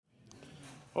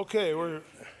Okay, we're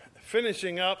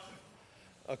finishing up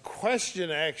a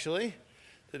question actually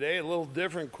today, a little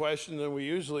different question than we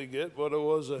usually get, but it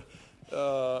was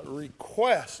a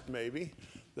request maybe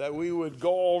that we would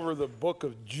go over the book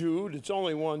of Jude. It's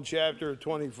only one chapter,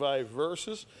 25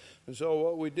 verses, and so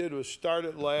what we did was start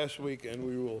it last week and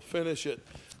we will finish it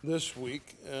this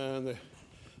week. And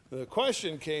the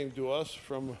question came to us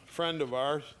from a friend of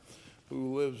ours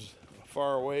who lives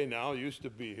far away now, used to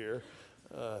be here,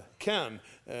 Ken,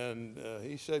 and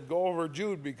he said go over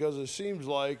Jude because it seems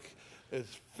like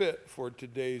it's fit for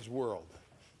today's world.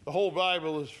 The whole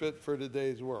Bible is fit for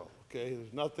today's world, okay?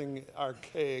 There's nothing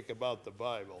archaic about the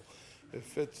Bible. It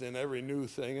fits in every new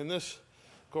thing, and this,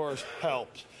 of course,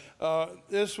 helps.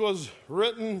 This was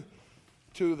written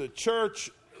to the church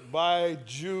by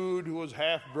Jude, who was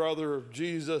half-brother of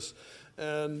Jesus,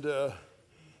 and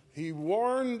he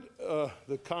warned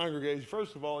the congregation.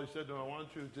 First of all, he said to them, I want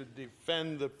you to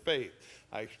defend the faith.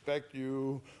 I expect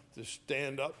you to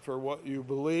stand up for what you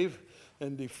believe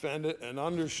and defend it and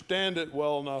understand it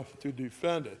well enough to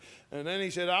defend it. And then he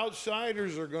said,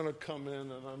 outsiders are going to come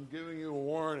in, and I'm giving you a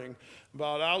warning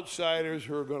about outsiders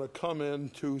who are going to come in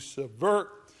to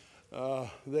subvert.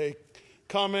 They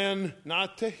come in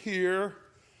not to hear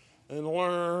and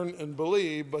learn and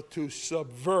believe, but to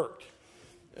subvert.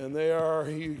 And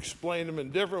he explained them in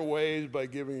different ways by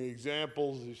giving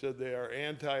examples. He said they are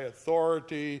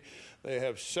anti-authority. They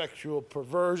have sexual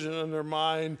perversion in their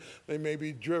mind. They may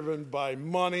be driven by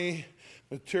money,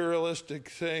 materialistic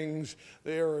things.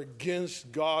 They are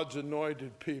against God's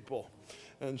anointed people.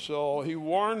 And so he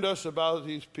warned us about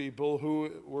these people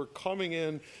who were coming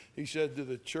in, he said, to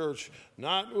the church,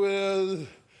 not with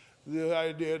the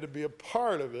idea to be a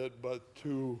part of it, but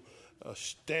to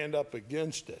stand up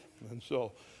against it. And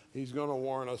so he's going to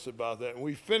warn us about that. And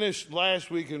we finished last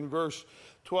week in verse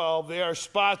 12. They are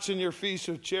spots in your feast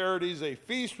of charities. They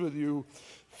feast with you,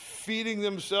 feeding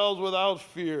themselves without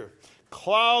fear.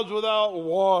 Clouds without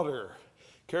water,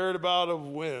 carried about of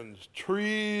winds.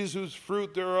 Trees whose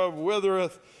fruit thereof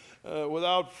withereth,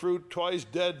 without fruit, twice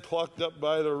dead, plucked up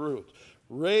by the roots.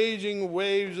 Raging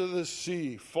waves of the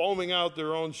sea, foaming out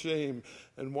their own shame,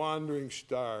 and wandering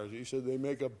stars. He said they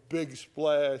make a big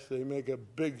splash, they make a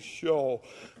big show,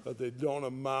 but they don't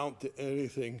amount to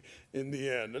anything in the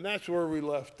end. And that's where we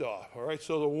left off, all right?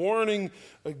 So the warning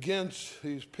against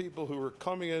these people who were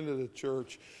coming into the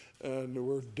church and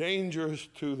were dangerous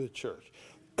to the church.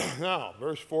 Now,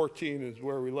 verse 14 is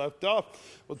where we left off.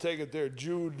 We'll take it there.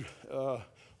 Jude,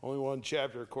 only one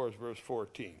chapter, of course, verse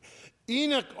 14.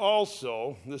 Enoch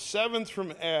also, the seventh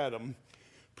from Adam,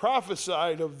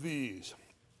 prophesied of these,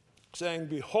 saying,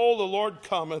 Behold, the Lord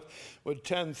cometh with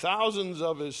 10,000s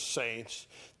of his saints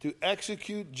to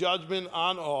execute judgment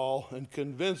on all and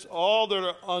convince all that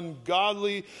are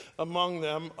ungodly among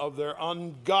them of their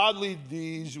ungodly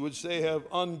deeds which they have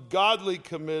ungodly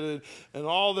committed, and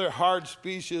all their hard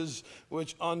speeches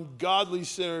which ungodly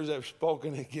sinners have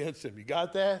spoken against him. You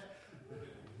got that?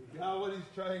 You got what he's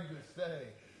trying to say.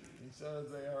 He says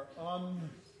they are ungodly.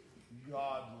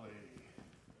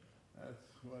 That's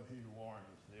what he warns.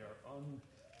 They are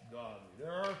ungodly.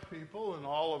 There are people, and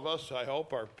all of us, I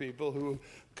hope, are people who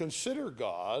consider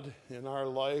God in our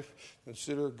life,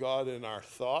 consider God in our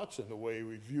thoughts, in the way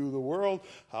we view the world,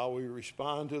 how we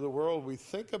respond to the world. We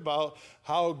think about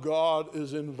how God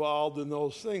is involved in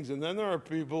those things. And then there are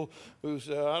people who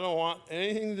say, I don't want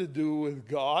anything to do with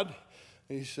God.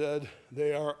 He said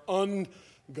they are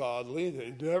ungodly.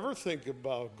 They never think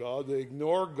about God. They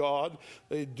ignore God.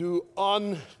 They do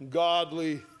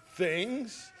ungodly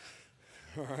things,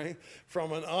 all right,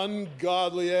 from an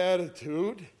ungodly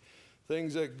attitude,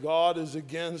 things that God is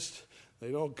against.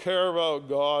 They don't care about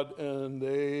God, and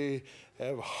they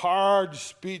have hard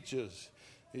speeches,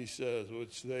 he says,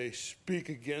 which they speak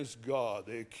against God.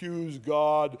 They accuse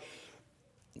God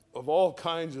of all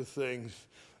kinds of things.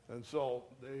 And so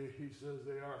he says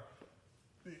they are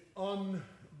the ungodly.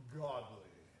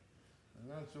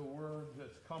 And that's a word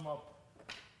that's come up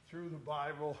through the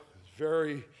Bible. It's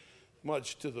very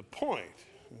much to the point.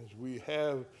 As we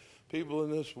have people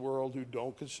in this world who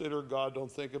don't consider God,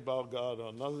 don't think about God,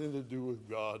 have nothing to do with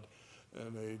God,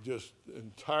 and they just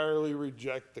entirely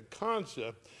reject the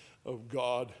concept of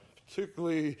God,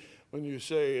 particularly when you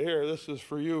say, here, this is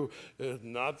for you. It's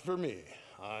not for me.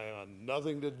 I have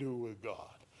nothing to do with God.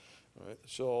 Right?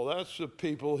 So that's the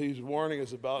people he's warning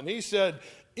us about. And he said,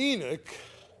 Enoch,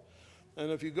 and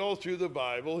if you go through the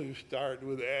Bible, you start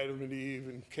with Adam and Eve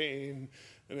and Cain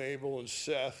and Abel and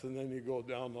Seth, and then you go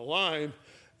down the line,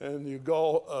 and you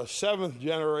go a seventh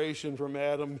generation from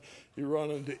Adam, you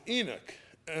run into Enoch.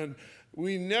 And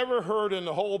we never heard in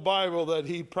the whole Bible that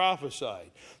he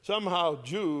prophesied. Somehow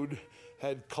Jude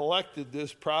had collected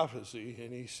this prophecy,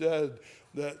 and he said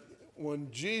that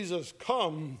when Jesus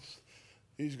comes,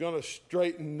 he's going to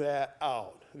straighten that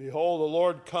out. Behold, the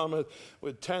Lord cometh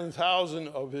with 10,000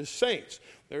 of his saints.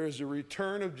 There is a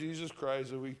return of Jesus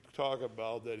Christ that we talk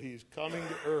about, that he's coming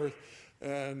to earth,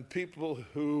 and people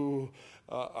who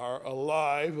are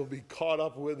alive will be caught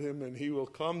up with him, and he will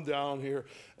come down here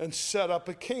and set up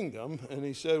a kingdom. And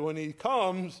he said when he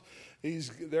comes,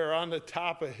 they're on the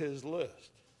top of his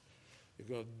list. He's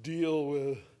going to deal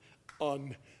with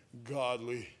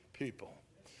ungodly people.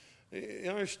 You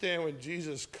understand, when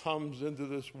Jesus comes into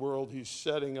this world, he's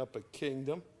setting up a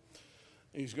kingdom.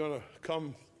 He's going to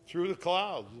come through the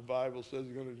clouds. The Bible says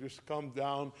he's going to just come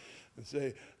down and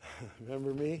say,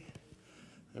 remember me?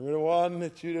 Remember the one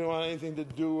that you didn't want anything to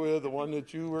do with, the one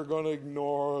that you were going to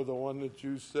ignore, the one that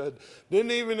you said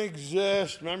didn't even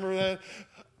exist. Remember that?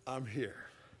 I'm here,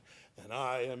 and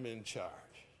I am in charge.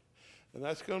 And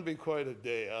that's going to be quite a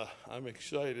day. I'm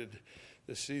excited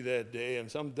to see that day. And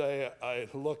someday I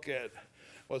look at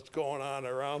what's going on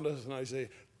around us and I say,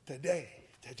 today,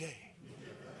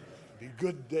 be a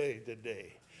good day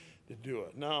today to do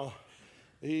it. Now,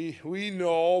 we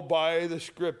know by the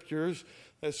scriptures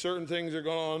that certain things are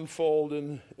going to unfold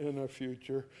in our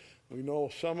future. We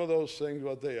know some of those things,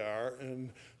 what they are.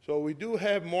 And so we do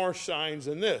have more signs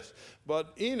than this.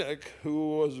 But Enoch,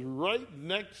 who was right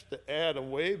next to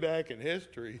Adam way back in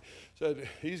history, said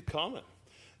he's coming.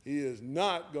 He is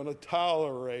not going to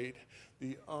tolerate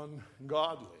the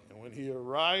ungodly. And when he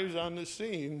arrives on the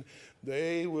scene,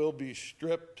 they will be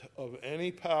stripped of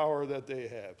any power that they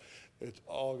have. It's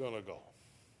all going to go.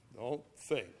 Don't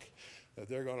think that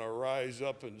they're going to rise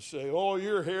up and say, oh,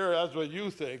 you're here, that's what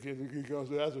you think. And he goes,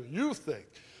 that's what you think.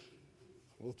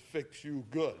 We'll fix you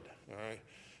good, all right?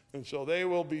 And so they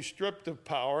will be stripped of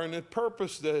power. And the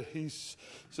purpose that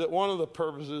one of the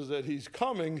purposes that he's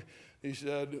coming, he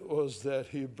said, was that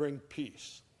he'd bring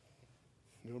peace.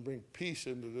 He'll bring peace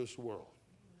into this world.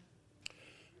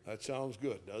 That sounds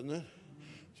good, doesn't it?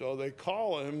 So they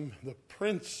call him the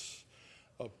Prince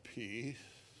of Peace.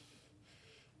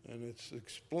 And it's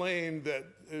explained that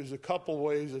there's a couple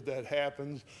ways that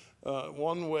happens.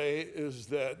 One way is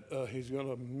that he's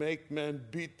going to make men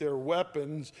beat their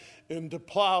weapons into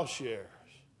plowshares.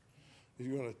 He's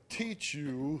going to teach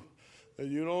you that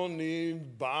you don't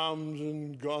need bombs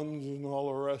and guns and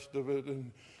all the rest of it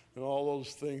and all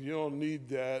those things. You don't need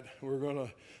that. We're going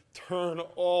to turn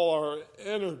all our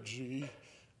energy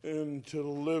into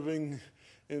living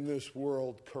in this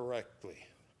world correctly.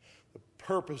 The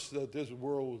purpose that this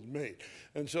world was made.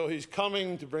 And so he's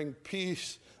coming to bring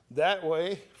peace that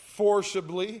way,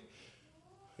 forcibly,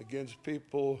 against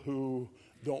people who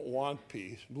don't want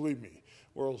peace. Believe me,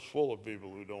 the world's full of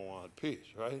people who don't want peace,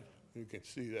 right? You can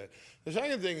see that. The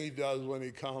second thing he does when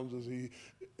he comes is he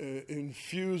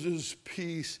infuses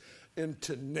peace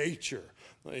into nature.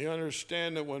 Now, you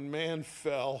understand that when man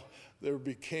fell, there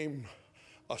became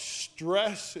a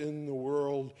stress in the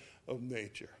world of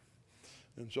nature.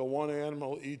 And so one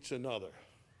animal eats another.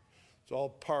 It's all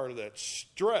part of that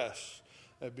stress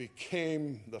that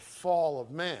became the fall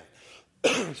of man.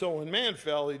 So when man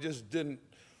fell, he just didn't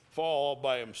fall all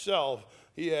by himself.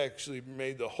 He actually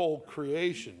made the whole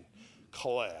creation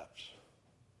collapse,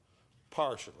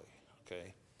 partially,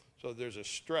 okay? So there's a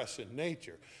stress in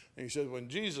nature. And he said when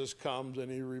Jesus comes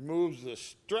and he removes the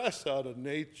stress out of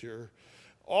nature,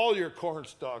 all your corn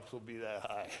stalks will be that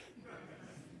high,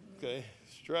 okay?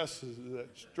 Stress that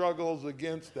struggles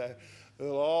against that,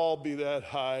 it'll all be that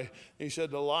high. He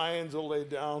said the lions will lay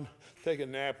down, take a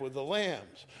nap with the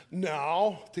lambs.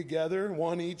 Now, together,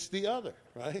 one eats the other,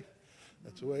 right?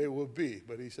 That's the way it will be.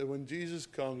 But he said when Jesus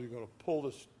comes, he's going to pull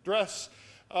the stress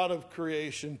out of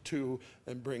creation too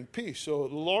and bring peace. So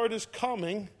the Lord is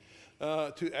coming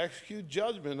to execute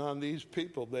judgment on these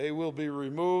people. They will be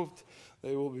removed.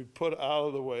 They will be put out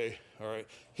of the way. All right.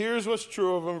 Here's what's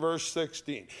true of them, verse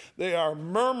 16. They are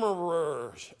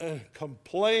murmurers and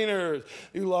complainers.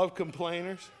 You love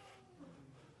complainers?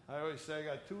 I always say I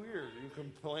got 2 ears. You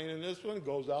complain in this one, it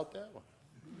goes out that one.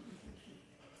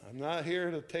 I'm not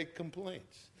here to take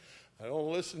complaints. I don't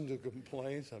listen to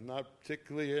complaints. I'm not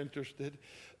particularly interested.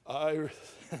 I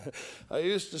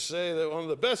used to say that one of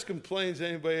the best complaints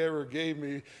anybody ever gave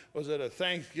me was at a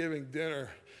Thanksgiving dinner.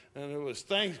 And it was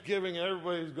Thanksgiving,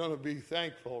 everybody's going to be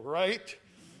thankful, right?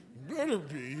 Better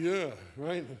be, yeah,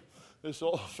 right? This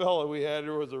old fellow we had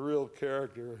here was a real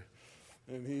character.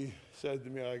 And he said to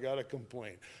me, I got a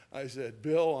complaint. I said,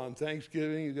 Bill, on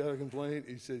Thanksgiving, you got a complaint?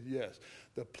 He said, yes,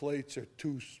 the plates are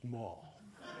too small.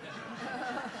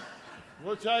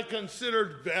 which I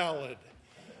considered valid.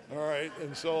 All right,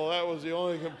 and so that was the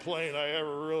only complaint I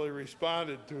ever really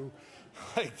responded to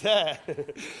like that.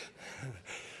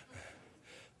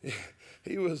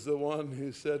 He was the one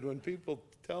who said, when people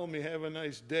tell me have a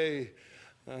nice day,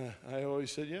 I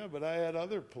always said, yeah, but I had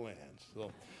other plans.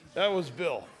 So that was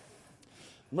Bill.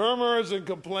 Murmurers and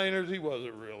complainers, he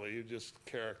wasn't really, he was just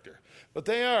character. But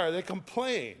they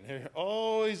complain.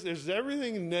 There's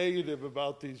everything negative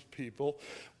about these people.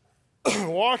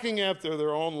 Walking after their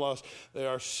own lust, they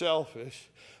are selfish.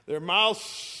 Their mouth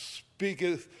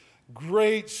speaketh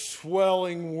great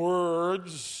swelling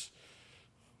words.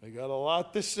 They got a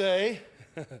lot to say.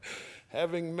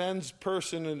 Having men's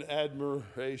person in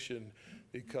admiration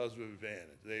because of advantage.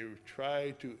 They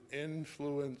try to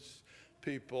influence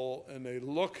people, and they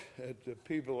look at the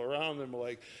people around them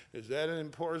like, is that an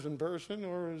important person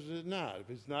or is it not? If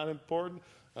it's not important,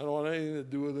 I don't want anything to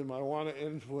do with them. I want to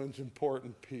influence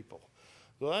important people.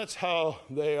 So that's how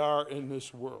they are in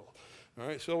this world. All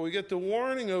right, so we get the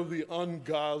warning of the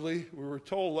ungodly. We were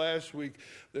told last week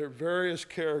there are various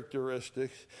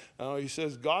characteristics. He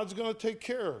says God's going to take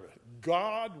care of it.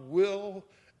 God will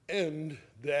end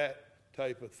that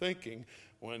type of thinking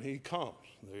when he comes,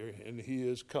 and he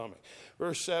is coming.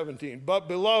 Verse 17, but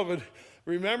beloved,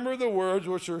 remember the words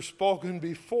which were spoken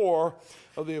before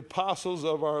of the apostles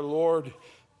of our Lord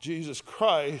Jesus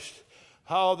Christ,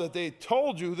 how that they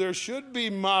told you there should be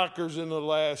mockers in the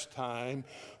last time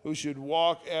who should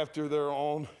walk after their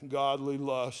own godly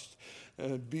lust,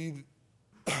 and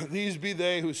these be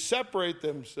they who separate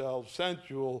themselves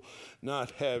sensual,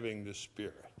 not having the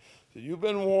Spirit. So you've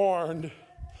been warned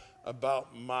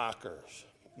about mockers.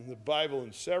 And the Bible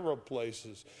in several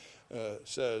places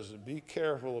says, be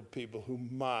careful of people who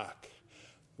mock,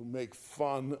 who make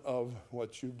fun of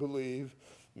what you believe,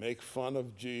 make fun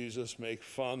of Jesus, make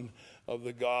fun of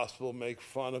the gospel, make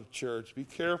fun of church. Be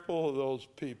careful of those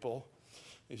people.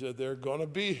 He said they're going to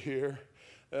be here,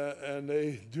 and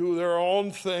they do their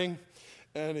own thing.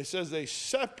 And he says they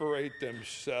separate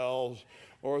themselves,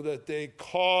 or that they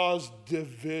cause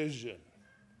division.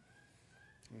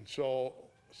 And so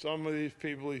some of these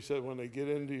people, he said, when they get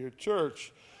into your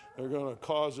church, they're going to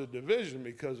cause a division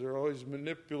because they're always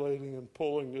manipulating and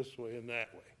pulling this way and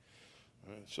that way.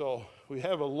 All right, so we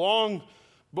have a long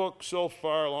book so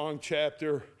far, a long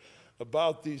chapter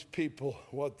about these people,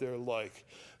 what they're like.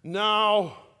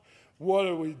 Now, what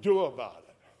do we do about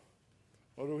it?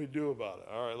 What do we do about it?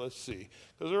 All right, let's see.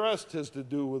 Because the rest has to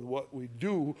do with what we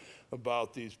do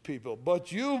about these people.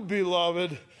 But you,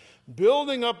 beloved,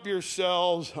 building up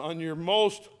yourselves on your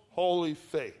most holy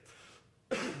faith.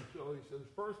 So he says,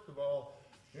 first of all,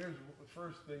 here's the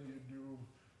first thing you do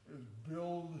is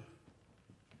build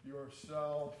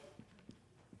yourself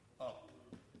up.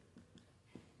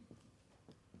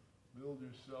 Build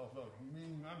yourself up. You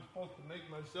mean I'm supposed to make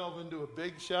myself into a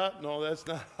big shot? No, that's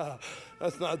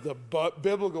not the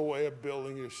biblical way of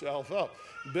building yourself up.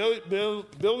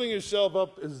 Building yourself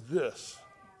up is this.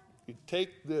 You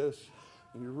take this,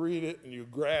 and you read it, and you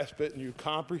grasp it, and you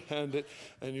comprehend it,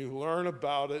 and you learn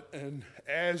about it, and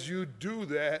as you do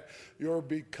that, you're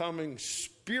becoming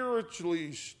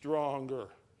spiritually stronger.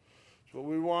 So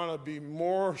we want to be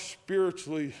more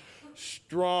spiritually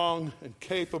strong and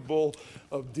capable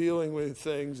of dealing with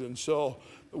things, and so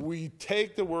we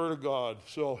take the Word of God.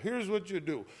 So here's what you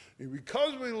do.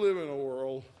 Because we live in a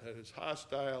world that is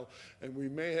hostile, and we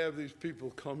may have these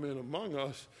people come in among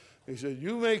us, he said,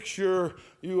 you make sure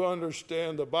you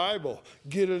understand the Bible.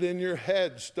 Get it in your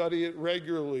head. Study it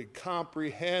regularly.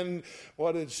 Comprehend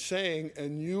what it's saying,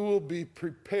 and you will be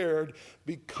prepared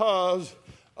because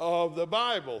of the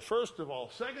Bible. First of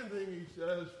all. Second thing he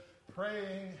says,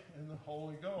 praying in the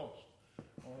Holy Ghost.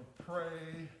 Or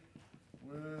pray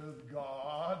with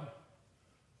God.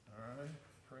 All right?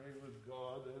 Pray with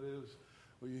God. That is,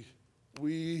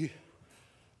 we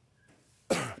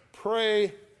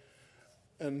pray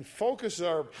and focus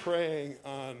our praying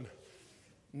on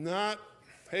not,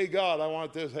 hey, God, I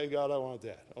want this, hey, God, I want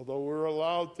that. Although we're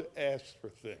allowed to ask for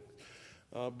things.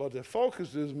 But the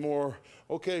focus is more,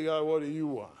 okay, God, what do you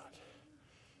want?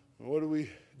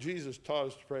 Jesus taught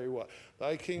us to pray what?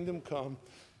 Thy kingdom come,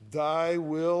 thy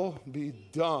will be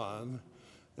done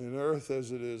in earth as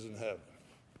it is in heaven.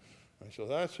 Right, so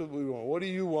that's what we want. What do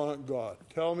you want, God?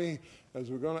 Tell me,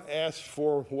 as we're going to ask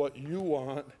for what you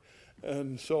want.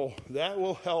 And so that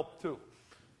will help too.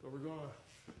 So we're going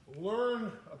to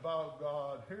learn about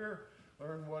God here,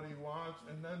 learn what he wants,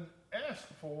 and then ask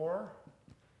for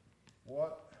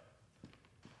what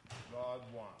God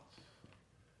wants.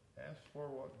 Ask for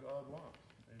what God wants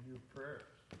in your prayers.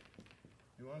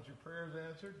 You want your prayers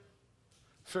answered?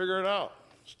 Figure it out.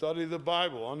 study the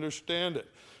Bible, understand it,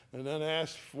 and then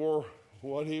ask for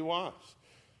what he wants.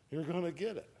 You're going to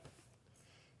get it.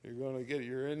 You're going to get it.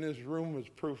 You're in this room as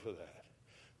proof of that.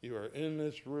 You are in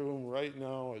this room right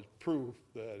now as proof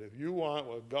that if you want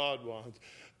what God wants,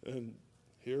 then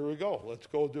here we go. Let's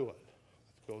go do it.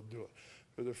 Let's go do it.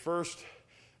 For the first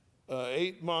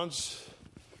 8 months,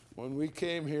 when we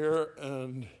came here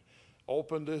and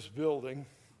opened this building,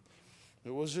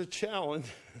 it was a challenge.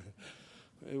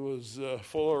 It was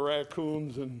full of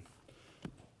raccoons and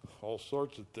all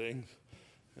sorts of things.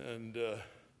 And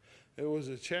it was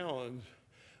a challenge.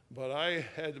 But I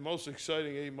had the most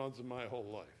exciting 8 months of my whole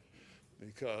life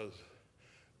because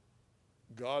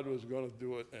God was going to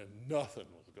do it and nothing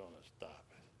was going to stop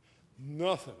it.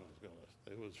 Nothing was going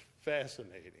to. It was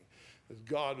fascinating because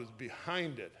God was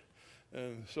behind it.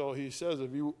 And so he says,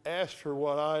 if you ask for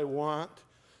what I want,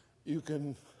 you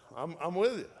can, I'm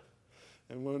with you.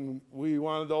 And when we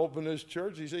wanted to open this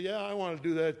church, he said, yeah, I want to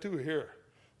do that too. Here,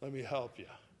 let me help you.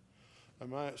 I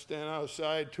might stand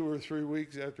outside 2 or 3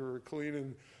 weeks after we're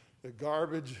cleaning the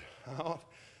garbage out.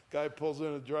 Guy pulls in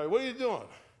a driveway. What are you doing?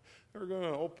 We're going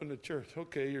to open the church.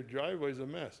 Okay, your driveway's a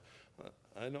mess.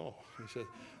 I know. He said,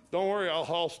 don't worry, I'll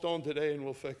haul stone today and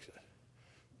we'll fix it.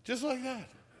 Just like that.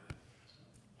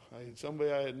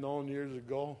 Somebody I had known years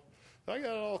ago, I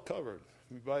got it all covered.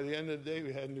 By the end of the day,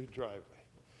 we had a new driveway.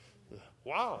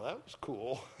 Wow, that was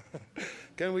cool.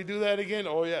 Can we do that again?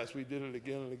 Oh, yes, we did it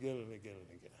again and again and again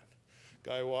and again.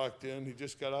 Guy walked in. He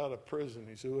just got out of prison.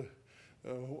 He said,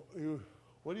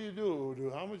 what do you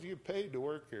do? How much do you get paid to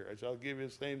work here? I said, I'll give you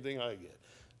the same thing I get.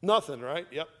 Nothing, right?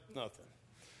 Yep, nothing.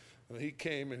 And he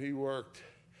came and he worked.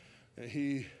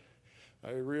 And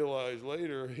I realized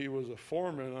later he was a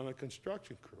foreman on a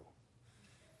construction crew.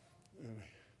 And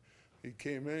he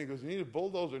came in, he goes, you need a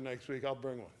bulldozer next week, I'll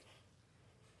bring one.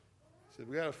 He said,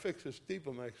 we got to fix the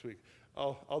steeple next week.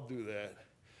 I'll do that.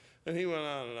 And he went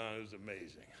on and on. It was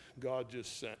amazing. God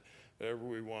just sent whatever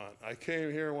we want. I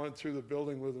came here and went through the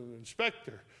building with an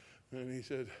inspector, and he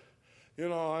said,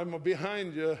 I'm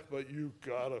behind you, but you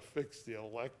got to fix the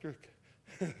electric.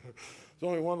 There's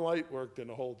only one light worked in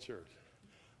the whole church.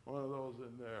 One of those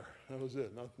in there. That was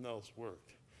it. Nothing else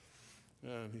worked.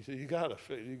 And he said, you got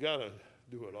to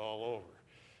do it all over.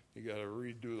 You got to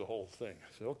redo the whole thing.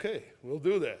 I said, okay, we'll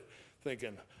do that.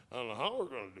 Thinking, I don't know how we're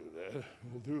going to do that.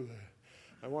 We'll do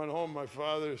that. I went home. My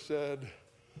father said,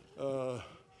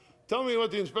 tell me what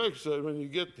the inspector said when you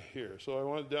get here. So I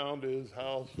went down to his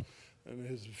house, and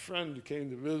his friend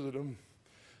came to visit him.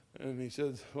 And he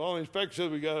said, well, the inspector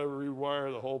said we got to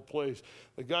rewire the whole place.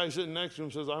 The guy sitting next to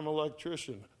him says, I'm an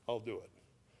electrician. I'll do it.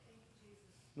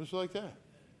 Just like that.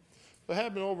 It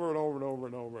happened over and over and over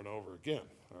and over and over again.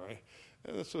 All right?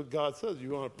 And that's what God says.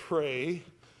 You want to pray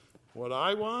what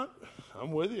I want?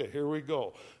 I'm with you. Here we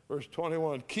go. Verse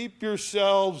 21. Keep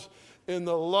yourselves in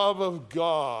the love of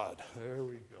God. There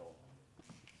we go.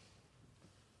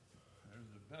 There's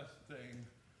the best thing.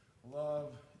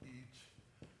 Love each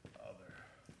other.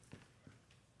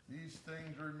 These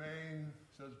things remain,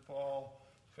 says Paul,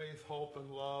 faith, hope,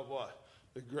 and love. What?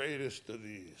 The greatest of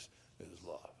these is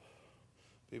love.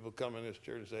 People come in this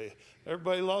church and say,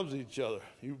 everybody loves each other.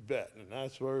 You bet. And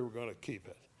that's where we're going to keep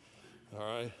it. All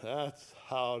right? That's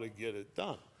how to get it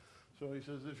done. So he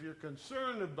says, if you're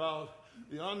concerned about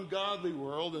the ungodly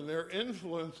world and their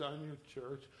influence on your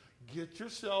church, get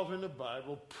yourself in the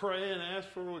Bible, pray and ask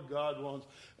for what God wants,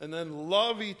 and then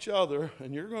love each other,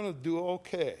 and you're going to do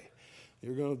okay.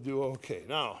 You're going to do okay.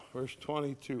 Now, verse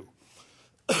 22.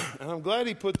 And I'm glad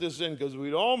he put this in because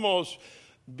we'd almost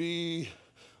be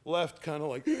left kind of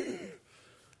like,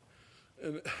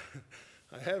 and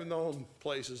I have known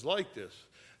places like this.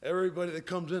 Everybody that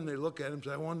comes in, they look at him and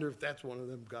say, I wonder if that's one of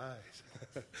them guys.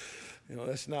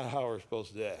 That's not how we're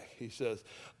supposed to act. He says,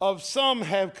 of some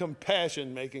have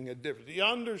compassion, making a difference. You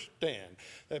understand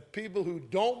that people who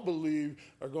don't believe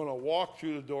are going to walk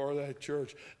through the door of that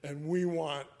church, and we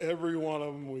want every one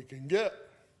of them we can get.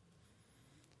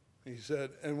 He said,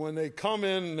 and when they come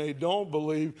in and they don't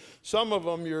believe, some of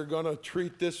them you're going to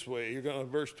treat this way. You're going to,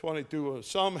 verse 22,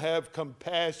 some have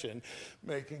compassion,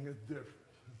 making a difference.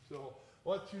 So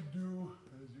what you do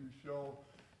is you show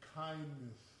kindness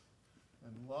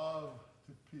and love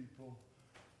to people.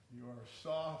 You are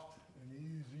soft and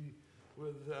easy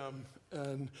with them,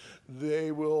 and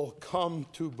they will come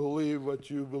to believe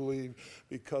what you believe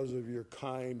because of your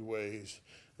kind ways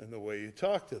and the way you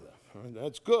talk to them. And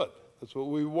that's good. That's what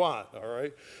we want, all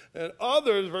right? And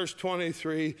others, verse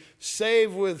 23,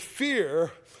 save with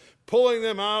fear, pulling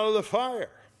them out of the fire,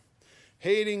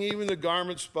 hating even the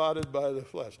garment spotted by the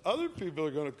flesh. Other people are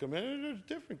going to come in, and there's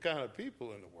different kind of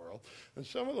people in the world. And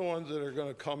some of the ones that are going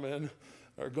to come in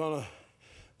are going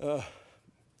to,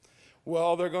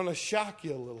 they're going to shock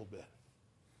you a little bit.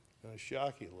 Going to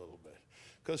shock you a little bit.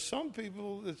 Because some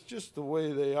people, it's just the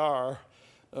way they are.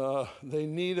 They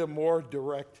need a more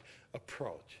direct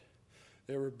approach.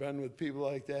 You ever been with people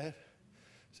like that?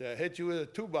 Say, I hit you with a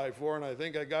 2x4 and I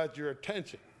think I got your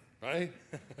attention, right?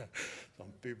 Some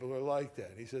people are like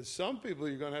that. He says, some people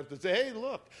you're going to have to say, hey,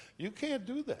 look, you can't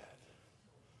do that.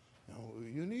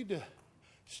 You need to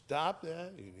stop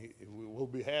that. We'll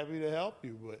be happy to help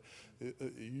you, but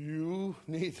you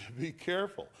need to be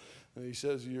careful. And he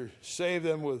says, you save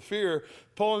them with fear,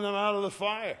 pulling them out of the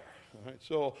fire. All right?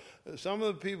 So some of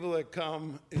the people that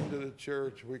come into the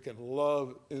church, we can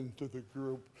love into the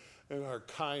group, and our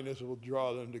kindness will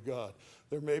draw them to God.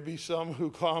 There may be some who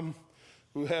come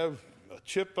who have a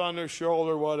chip on their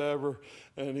shoulder, whatever,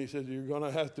 and he says, you're going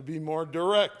to have to be more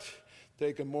direct,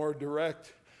 take a more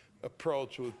direct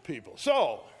approach with people.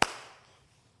 So,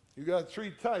 you got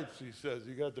three types, he says.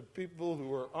 You got the people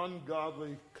who are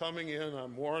ungodly coming in.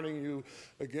 I'm warning you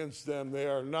against them. They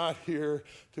are not here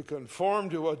to conform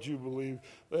to what you believe.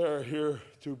 They are here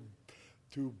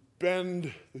to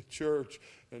bend the church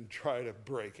and try to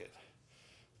break it.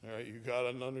 All right, you got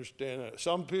to understand that.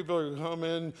 Some people are come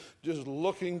in just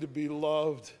looking to be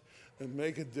loved and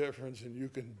make a difference, and you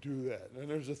can do that. And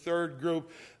there's a third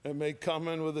group that may come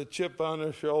in with a chip on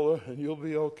their shoulder, and you'll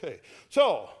be okay.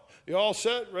 So, you all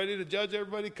set? Ready to judge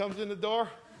everybody comes in the door?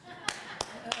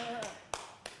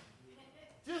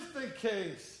 Just in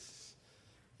case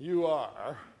you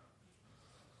are,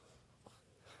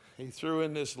 he threw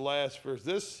in this last verse.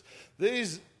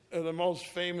 These are the most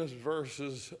famous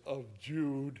verses of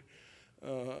Jude,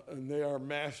 and they are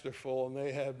masterful, and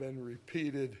they have been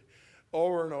repeated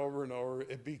over and over and over.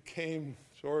 It became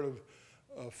sort of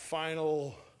a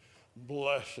final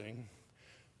blessing.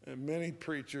 And many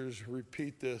preachers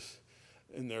repeat this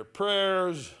in their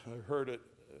prayers. I've heard it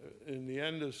in the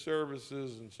end of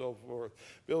services and so forth.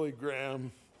 Billy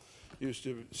Graham used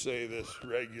to say this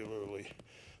regularly.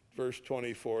 Verse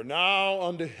 24, now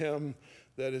unto him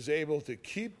that is able to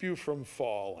keep you from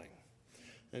falling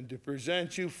and to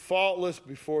present you faultless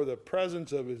before the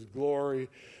presence of his glory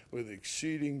with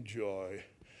exceeding joy.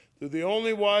 To the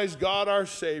only wise God our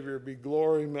Savior be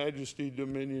glory, majesty,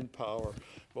 dominion, power,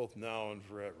 both now and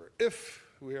forever. If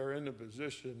we are in the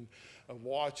position of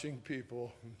watching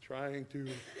people and trying to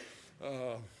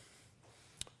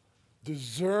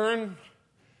discern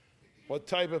what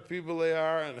type of people they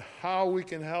are and how we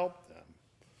can help them,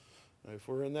 if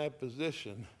we're in that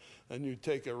position, then you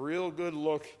take a real good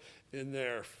look in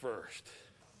there first.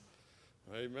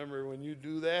 Right? Remember, when you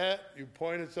do that, you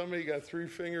point at somebody, you got three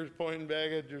fingers pointing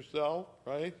back at yourself,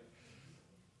 right?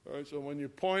 All right, so when you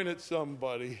point at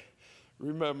somebody,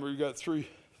 remember, you got three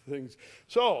things.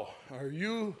 So, are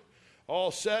you all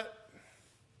set?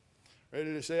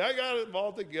 Ready to say, I got it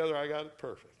all together, I got it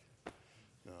perfect?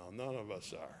 No, none of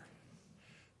us are.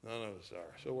 None of us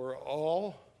are. So we're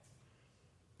all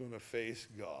going to face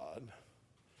God.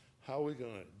 How are we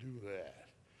going to do that?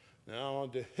 Now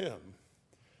unto him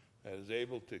that is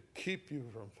able to keep you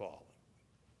from falling.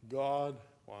 God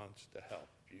wants to help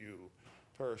you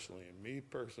personally, and me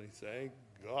personally. Thank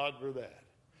God for that.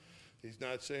 He's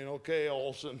not saying, okay,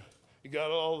 Olson, you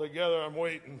got it all together, I'm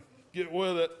waiting, get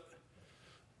with it.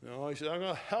 No, he said, I'm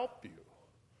going to help you.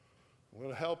 I'm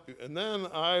going to help you. And then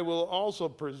I will also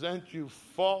present you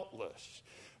faultless.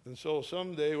 And so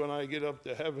someday when I get up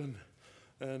to heaven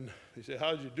and he say,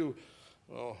 how'd you do?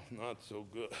 Oh, not so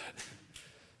good.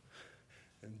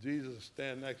 And Jesus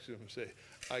stand next to him and say,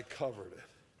 I covered it.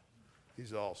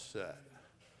 He's all set.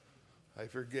 I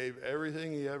forgave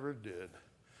everything he ever did.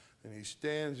 And he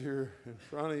stands here in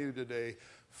front of you today,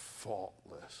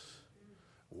 faultless.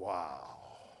 Wow.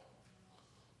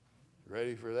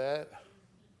 Ready for that?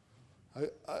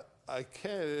 I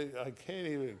can't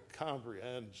even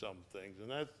comprehend some things, and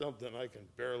that's something I can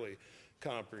barely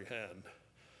comprehend.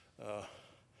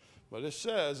 But it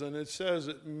says, and it says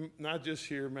it not just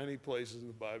here, many places in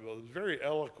the Bible, it's very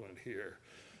eloquent here.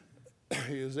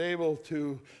 He is able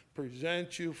to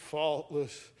present you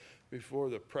faultless before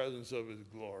the presence of his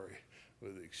glory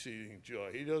with exceeding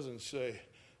joy. He doesn't say,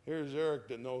 here's Eric,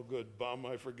 the no good bum,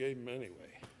 I forgave him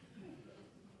anyway.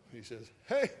 He says,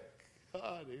 hey,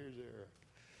 God, here's Eric.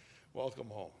 Welcome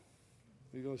home.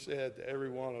 He's going to say that to every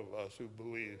one of us who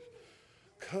believes.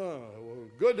 Come, well,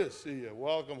 good to see you.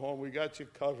 Welcome home. We got you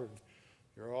covered.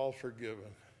 You're all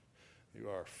forgiven. You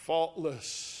are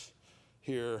faultless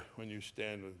here when you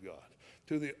stand with God.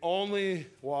 To the only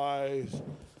wise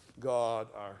God,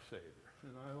 our Savior.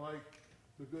 And I like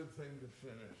the good thing to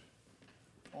finish.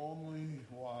 Only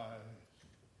wise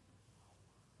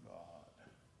God.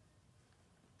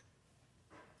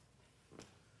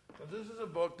 This is a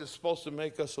book that's supposed to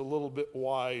make us a little bit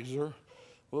wiser,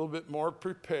 a little bit more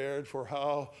prepared for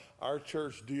how our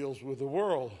church deals with the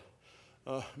world.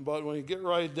 But when you get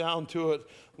right down to it,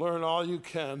 learn all you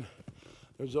can.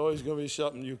 There's always going to be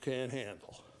something you can't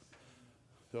handle.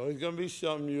 There's always going to be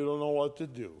something you don't know what to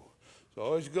do. There's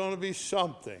always going to be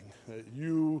something that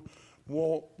you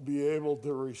won't be able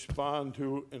to respond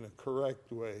to in a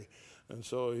correct way. And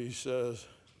so he says,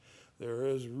 there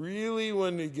is really,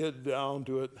 when you get down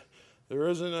to it, there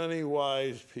isn't any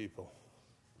wise people.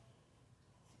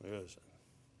 There isn't.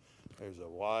 There's a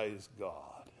wise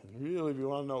God. And really, if you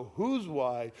want to know who's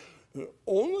wise,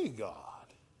 only God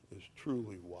is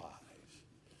truly wise.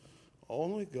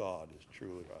 Only God is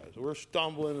truly wise. We're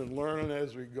stumbling and learning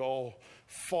as we go,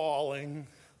 falling,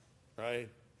 right?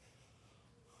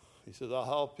 He says, I'll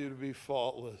help you to be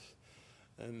faultless.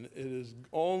 And it is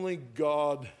only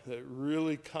God that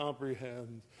really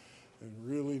comprehends and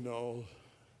really knows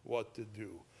what to do.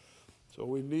 So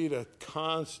we need a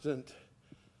constant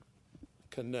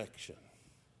connection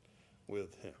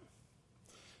with him.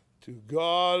 To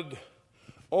God,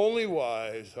 only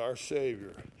wise, our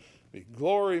Savior, be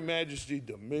glory, majesty,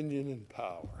 dominion, and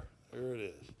power. There it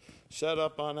is. Set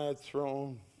up on that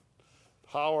throne,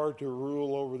 power to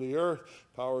rule over the earth,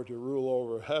 power to rule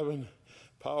over heaven,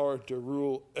 power to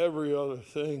rule every other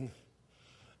thing.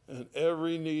 And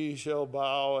every knee shall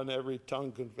bow and every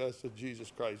tongue confess that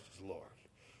Jesus Christ is Lord,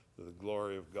 to the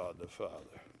glory of God the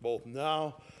Father, both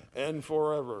now and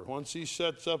forever. Once he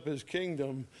sets up his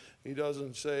kingdom, he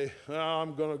doesn't say,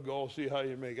 I'm going to go see how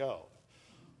you make out.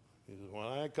 He says, when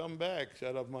I come back,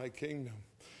 set up my kingdom,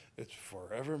 it's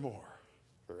forevermore,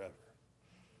 forever.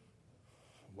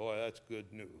 Boy, that's good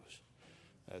news.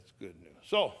 That's good news.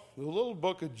 So, the little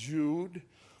book of Jude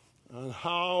on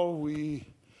how we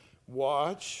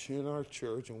watch in our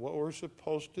church and what we're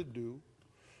supposed to do,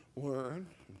 learn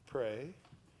and pray,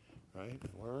 right?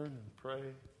 Learn and pray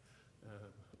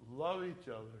and love each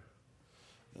other.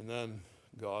 And then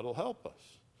God will help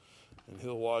us. And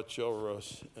he'll watch over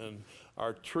us. And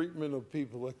our treatment of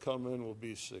people that come in will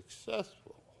be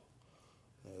successful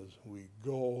as we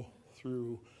go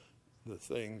through the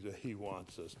things that he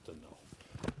wants us to know.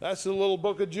 That's the little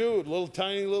book of Jude, little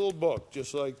tiny little book,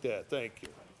 just like that. Thank you.